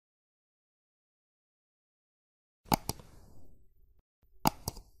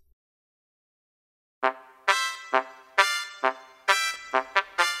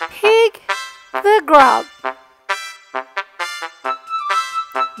Grub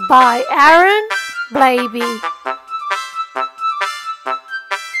by Aaron Blabey.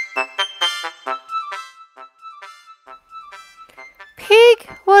 Pig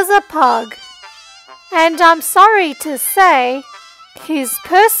was a pug, and I'm sorry to say his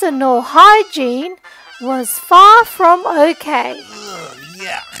personal hygiene was far from okay. Ugh,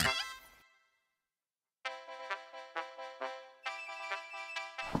 yuck.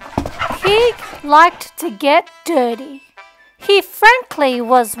 Pig liked to get dirty. He frankly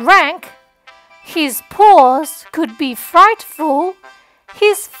was rank. His paws could be frightful.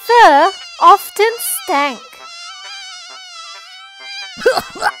 His fur often stank.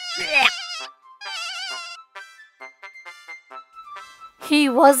 He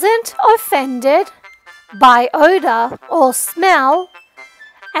wasn't offended by odor or smell,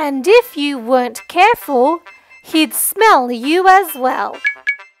 and if you weren't careful, he'd smell you as well.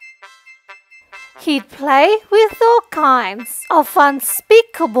 He'd play with all kinds of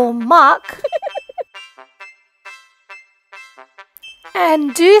unspeakable muck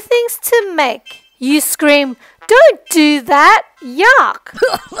and do things to make you scream, "Don't do that! Yuck!"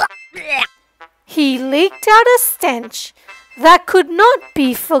 He leaked out a stench that could not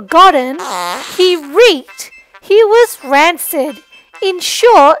be forgotten. He reeked. He was rancid. In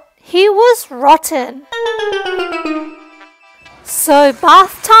short, he was rotten. So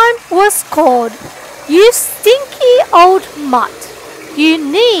bath time was called. "You stinky old mutt, you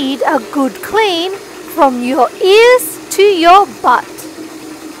need a good clean from your ears to your butt."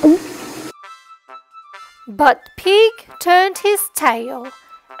 But Pig turned his tail,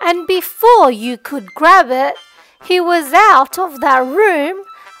 and before you could grab it, he was out of that room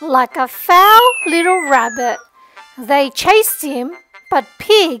like a foul little rabbit. They chased him, but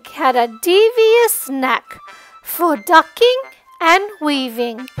Pig had a devious knack for ducking and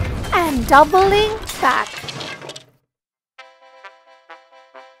weaving and doubling back.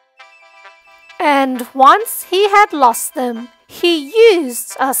 And once he had lost them, he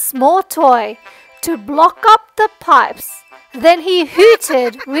used a small toy to block up the pipes. Then he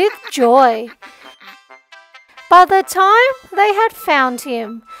hooted with joy. By the time they had found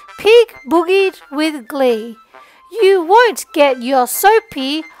him, Pig boogied with glee. "You won't get your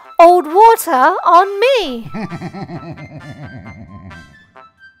soapy old water on me."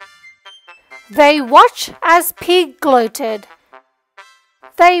 They watched as Pig gloated.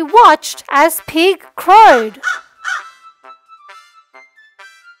 They watched as Pig crowed.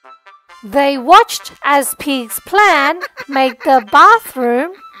 They watched as Pig's plan made the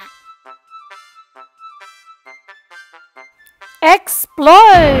bathroom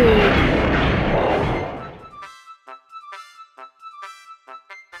explode.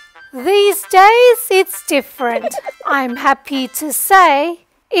 These days it's different, I'm happy to say.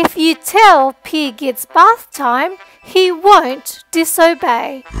 If you tell Pig it's bath time, he won't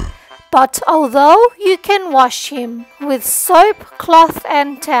disobey. But although you can wash him with soap, cloth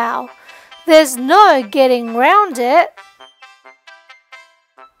and towel, there's no getting round it.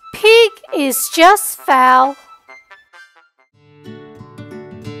 Pig is just foul.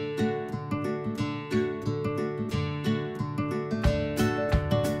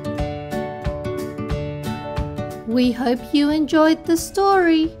 We hope you enjoyed the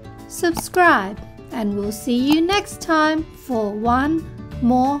story. Subscribe and we'll see you next time for one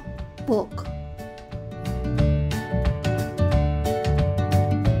more book.